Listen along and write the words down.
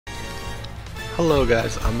Hello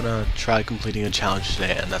guys, I'm gonna try completing a challenge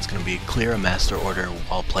today, and that's gonna be clear a master order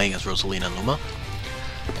while playing as Rosalina and Luma.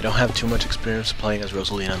 I don't have too much experience playing as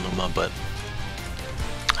Rosalina and Luma, but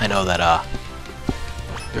I know that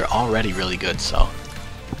they're already really good, so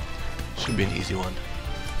should be an easy one.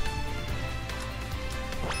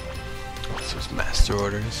 This was master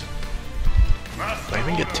orders. Do I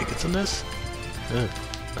even get tickets in this? I don't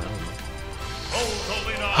know.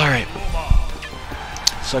 Alright.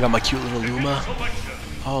 So I got my cute little Luma.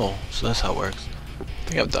 Oh, so that's how it works. I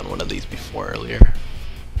think I've done one of these before earlier.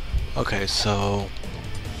 Okay, so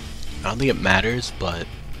I don't think it matters, but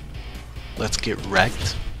let's get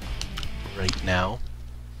wrecked right now.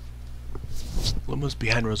 Luma's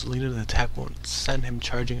behind Rosalina. The attack won't send him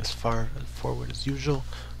charging as far forward as usual.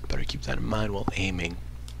 Better keep that in mind while aiming.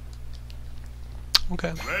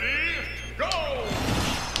 Okay. Ready, go!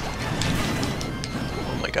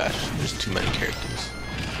 Oh my gosh, there's too many characters.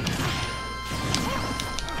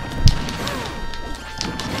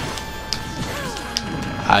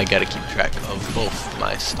 I gotta keep track of both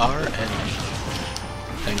my star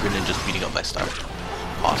and Greninja's beating up my star.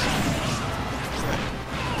 Awesome.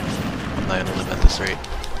 I'm not gonna live at this rate.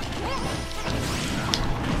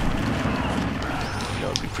 You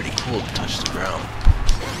know, it'd be pretty cool to touch the ground.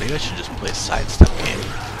 Maybe I should just play a sidestep game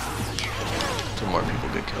so more people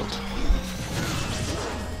get killed.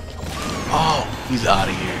 Oh, he's out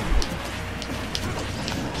of here.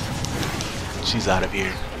 She's out of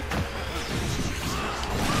here.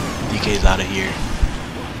 DK's out of here.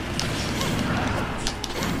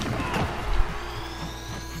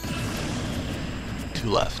 Two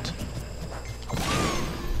left.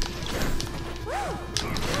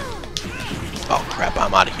 Oh crap,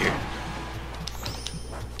 I'm out of here.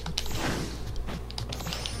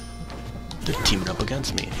 They're teaming up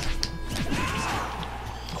against me.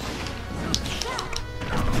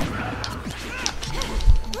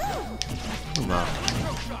 Come on.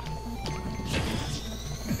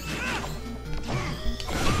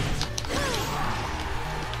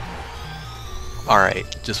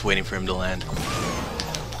 Alright, just waiting for him to land.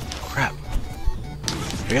 Crap.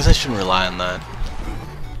 I guess I shouldn't rely on that.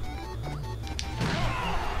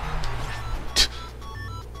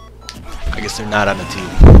 I guess they're not on a team.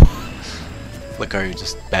 Flickr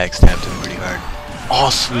just backstabbed him pretty hard. Oh,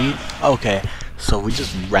 sweet. Okay, so we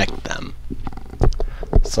just wrecked them.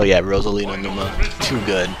 So yeah, Rosalina and Luma, too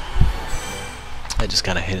good. I just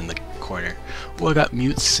kind of hid in the corner. Oh, I got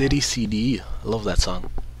Mute City CD. I love that song.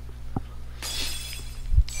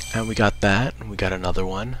 And we got that, and we got another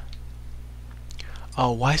one.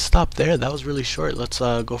 Oh, why stop there? That was really short. Let's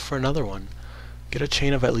go for another one. Get a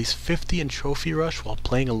chain of at least 50 in Trophy Rush while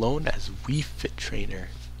playing alone as Wii Fit Trainer.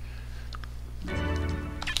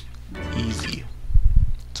 Easy.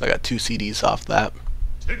 So I got 2 CDs off that.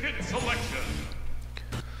 Ticket selection.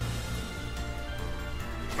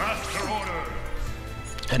 Master order.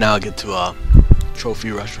 And now I get to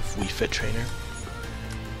Trophy Rush with Wii Fit Trainer.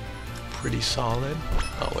 Pretty solid.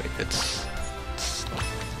 Oh wait, it's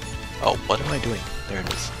oh, what am I doing? There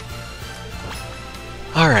it is.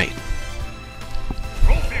 Alright.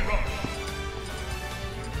 Trophy rush.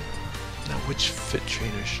 Now which fit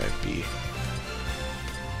trainer should I be?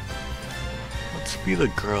 Let's be the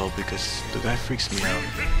girl because the guy freaks me out.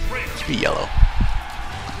 Let's be yellow.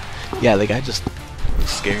 Yeah, the guy just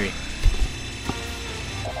looks scary.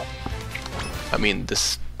 I mean,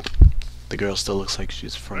 the girl still looks like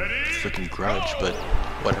she's from freaking Grudge, but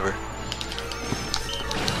whatever.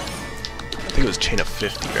 I think it was chain of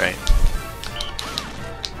 50, right?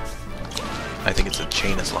 I think it's a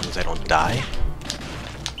chain as long as I don't die.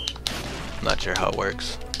 I'm not sure how it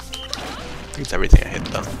works. I think it's everything I hit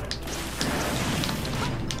though.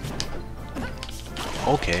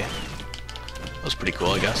 Okay. That was pretty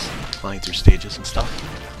cool, I guess. Flying through stages and stuff.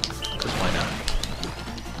 Because why not?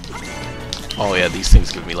 Oh yeah, these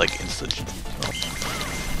things give me like instant. Oh.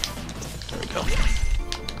 There we go.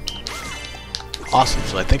 Awesome,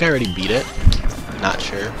 so I think I already beat it. Not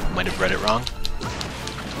sure, might have read it wrong.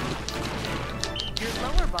 Your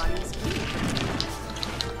lower body is weak.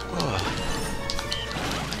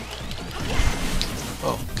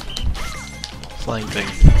 Oh. Flying thing.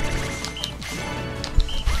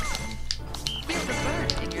 Feel the burn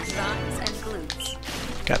in your thighs and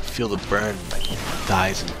glutes. Gotta feel the burn in my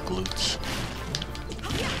thighs and glutes.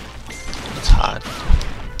 It's hot.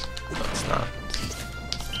 No, it's not.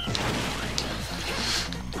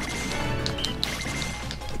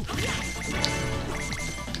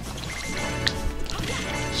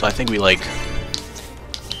 So I think we like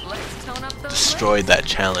Let's tone up those destroyed that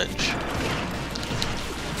challenge.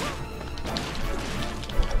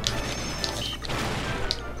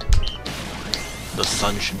 the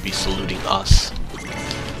sun should be saluting us.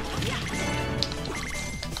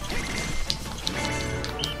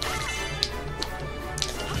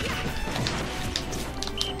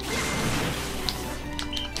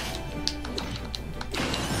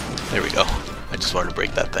 There we go. I just wanted to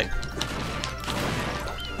break that thing.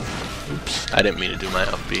 Oops, I didn't mean to do my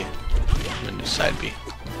up B. I'm gonna do side B.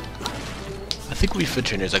 I think Wii Fit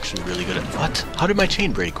Trainer is actually really good at— what? How did my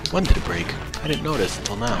chain break? When did it break? I didn't notice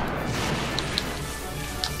until now.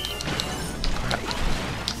 Crap.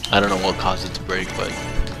 I don't know what caused it to break, but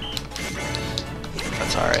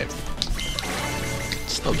that's alright.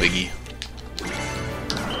 It's no biggie.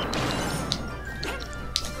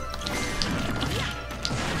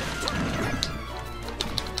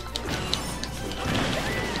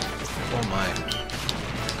 Oh my.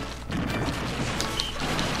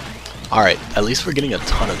 Alright, at least we're getting a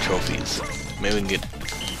ton of trophies. Maybe we can get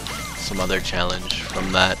some other challenge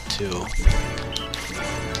from that too.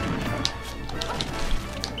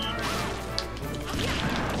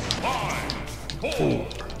 Four,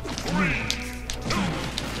 three,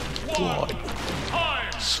 two, one.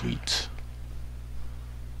 Sweet.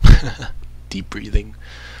 Deep breathing.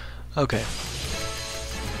 Okay.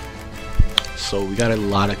 So we got a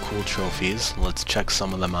lot of cool trophies. Let's check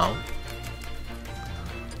some of them out.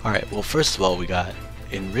 Alright, well first of all we got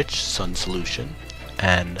Enriched Sun Solution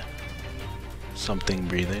and Something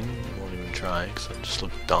Breathing. Won't even try because I just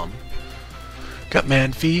look dumb. Got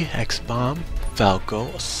Manphy, X-Bomb, Falco,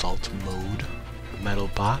 Assault Mode, Metal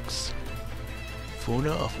Box,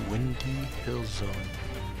 Fauna of Windy Hill Zone.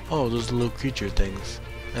 Oh, those are little creature things.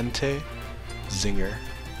 Entei, Zinger,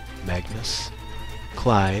 Magnus,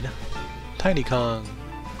 Clyde, Tiny Kong,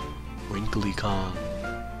 Wrinkly Kong,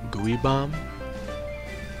 Gooey Bomb,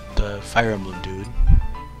 the Fire Emblem dude,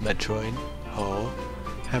 Metroid, Ho,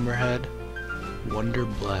 Hammerhead, Wonder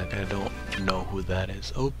Black. I don't know who that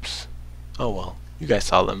is. Oops. Oh well, you guys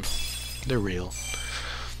saw them. They're real.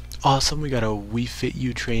 Awesome, we got a Wii Fit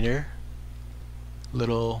U trainer.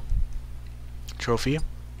 Little trophy.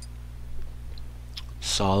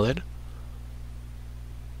 Solid.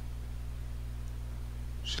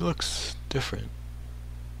 She looks different.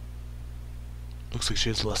 Looks like she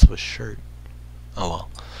has less of a shirt. Oh well.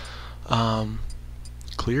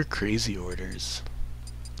 Clear Crazy Orders.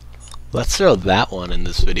 Let's throw that one in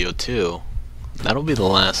this video too. That'll be the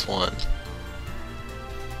last one.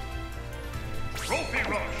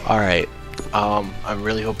 Alright. I'm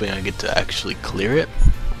really hoping I get to actually clear it.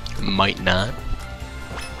 Might not.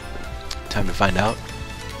 Time to find out.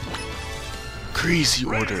 Crazy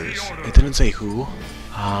Orders. It didn't say who.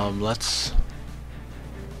 Let's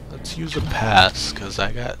use a pass, cause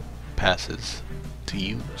I got passes to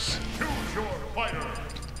use.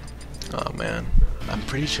 Oh man, I'm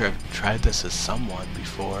pretty sure I've tried this as someone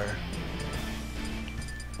before.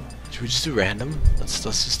 Should we just do random? Let's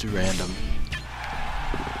just do random.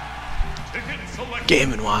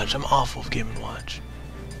 Game & Watch. I'm awful with Game & Watch.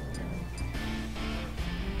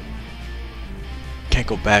 Can't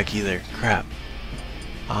go back either. Crap.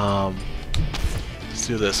 Let's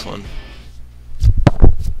do this one.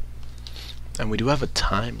 And we do have a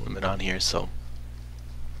time limit on here, so.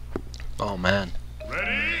 Oh man.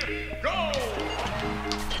 Ready, go!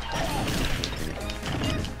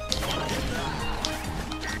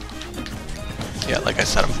 Yeah, like I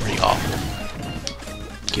said, I'm pretty awful.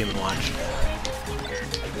 Game & Watch.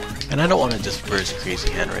 And I don't want to just burst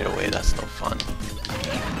Crazy Hand right away, that's no fun.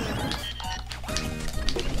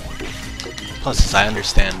 Plus, as I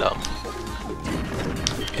understand,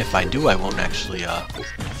 if I do, I won't actually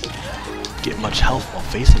get much health while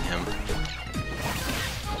facing him.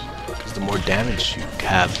 Because the more damage you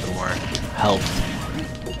have, the more health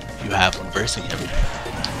you have when versing him.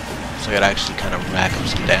 So I gotta actually kind of rack up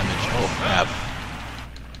some damage. Oh crap.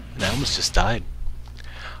 And I almost just died.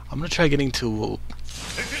 I'm gonna try getting to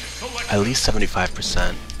at least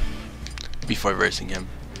 75% before versing him.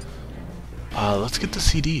 Let's get the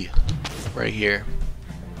CD right here.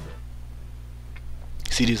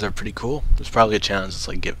 CDs are pretty cool. There's probably a challenge to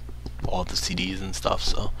like get all the CDs and stuff,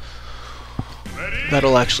 so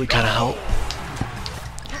that'll actually kind of help.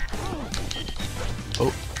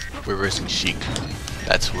 Oh, we're versing Sheik.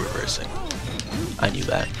 That's who we're versing. I knew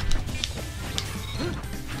that.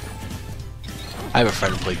 I have a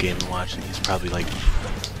friend who played Game & Watch, and he's probably like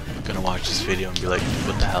gonna watch this video and be like,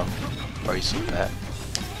 "What the hell? Why are you so bad?"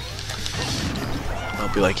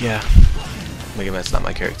 I'll be like, "Yeah, Mega Man's not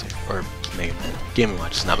my character," or Mega Man. Game &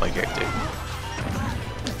 Watch is not my character.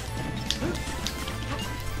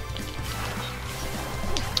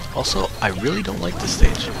 Also, I really don't like this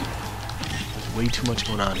stage. There's way too much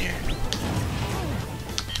going on here.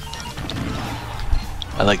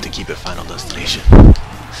 I like to keep it Final Destination.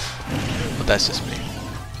 But that's just me.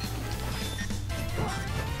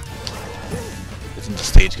 Isn't the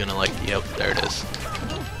stage gonna like... Yep, there it is.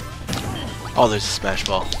 Oh, there's a smash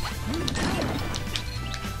ball.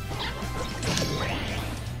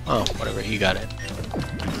 Oh, whatever, he got it.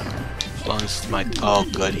 As long as my... Oh,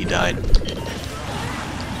 good, he died.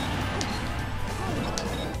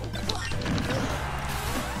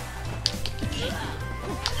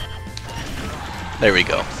 There we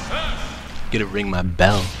go. Get to ring my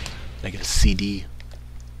bell. I get a CD.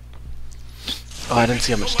 Oh, I didn't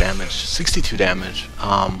see how much damage. 62 damage.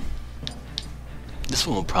 This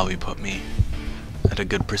one will probably put me at a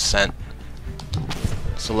good percent.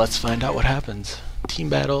 So let's find out what happens. Team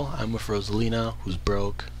battle. I'm with Rosalina, who's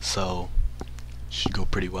broke, so should go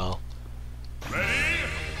pretty well. Ready,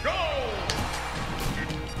 go!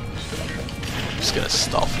 I'm just gonna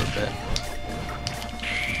stall for a bit.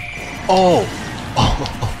 Oh!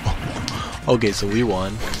 Okay, so we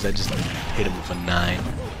won because I just hit him with a 9.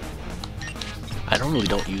 I normally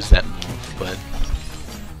don't use that move, but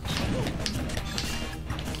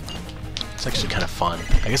it's actually kind of fun.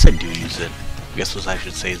 I guess I do use it. I guess what I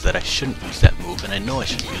should say is that I shouldn't use that move, and I know I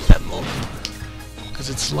shouldn't use that move because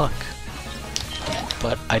it's luck.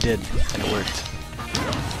 But I did, and it worked.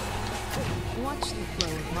 Watch the flow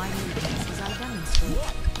of my movements as I demonstrate.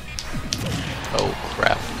 Oh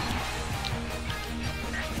crap.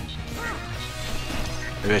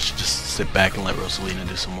 Maybe I should just sit back and let Rosalina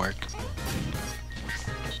do some work.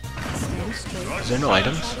 Stay straight. Is there no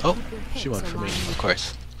items? Oh, she went for me, of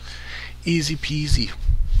course. Easy peasy.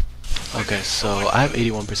 Okay, so I have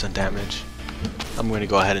 81% damage. I'm going to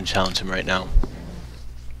go ahead and challenge him right now.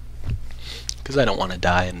 Because I don't want to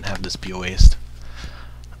die and have this be a waste.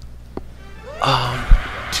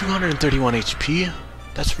 231 HP.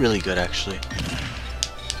 That's really good, actually.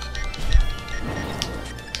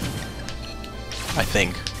 I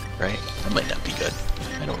think, right? That might not be good.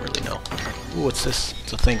 I don't really know. Ooh, what's this?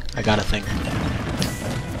 It's a thing. I got a thing.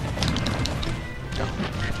 No.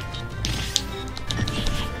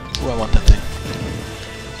 Ooh, I want that thing.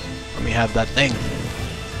 Let me have that thing.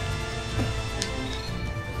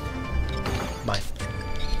 Mine.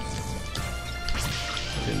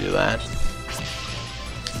 Gonna do that.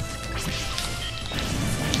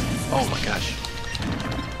 Oh my gosh.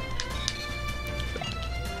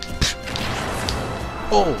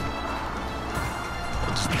 Oh!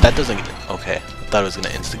 That doesn't get... Okay. I thought it was gonna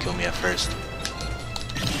insta-kill me at first.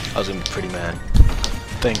 I was gonna be pretty mad.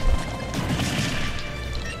 Thing.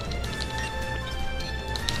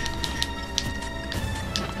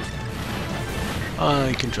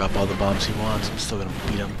 He can drop all the bombs he wants. I'm still gonna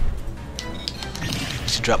beat him. He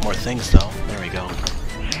should drop more things though. There we go.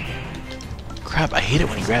 Crap, I hate it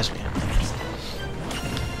when he grabs me.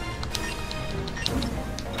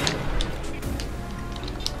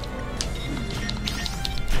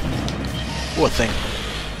 What thing?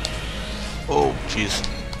 Oh, jeez.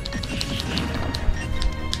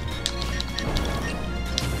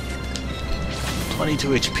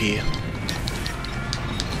 $22 HP.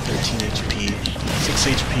 13 HP. 6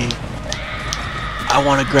 HP. I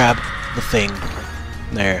want to grab the thing.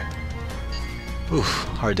 There. Oof,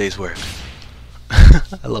 hard day's work.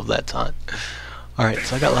 I love that taunt. Alright,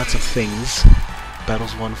 so I got lots of things.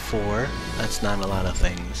 Battles 1-4. That's not a lot of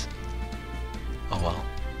things. Oh well.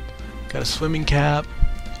 Got a swimming cap,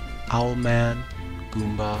 Owlman,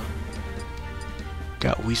 Goomba.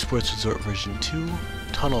 Got Wii Sports Resort version 2,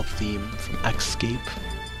 Tunnel theme from Escape.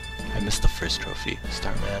 I missed the first trophy,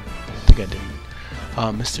 Starman. I think I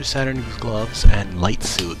didn't. Mr. Saturn gloves and light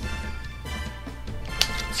suit.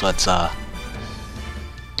 So that's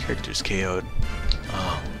characters KO'd.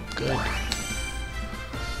 Oh, good.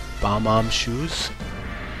 Bomb shoes.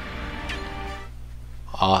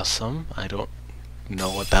 Awesome. I don't know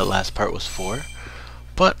what that last part was for,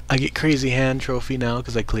 but I get Crazy Hand trophy now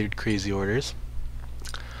because I cleared crazy orders.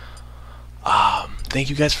 Thank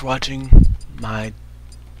you guys for watching my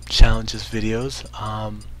challenges videos.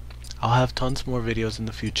 I'll have tons more videos in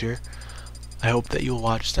the future. I hope that you'll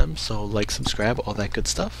watch them, so like, subscribe, all that good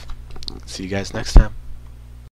stuff. See you guys next time.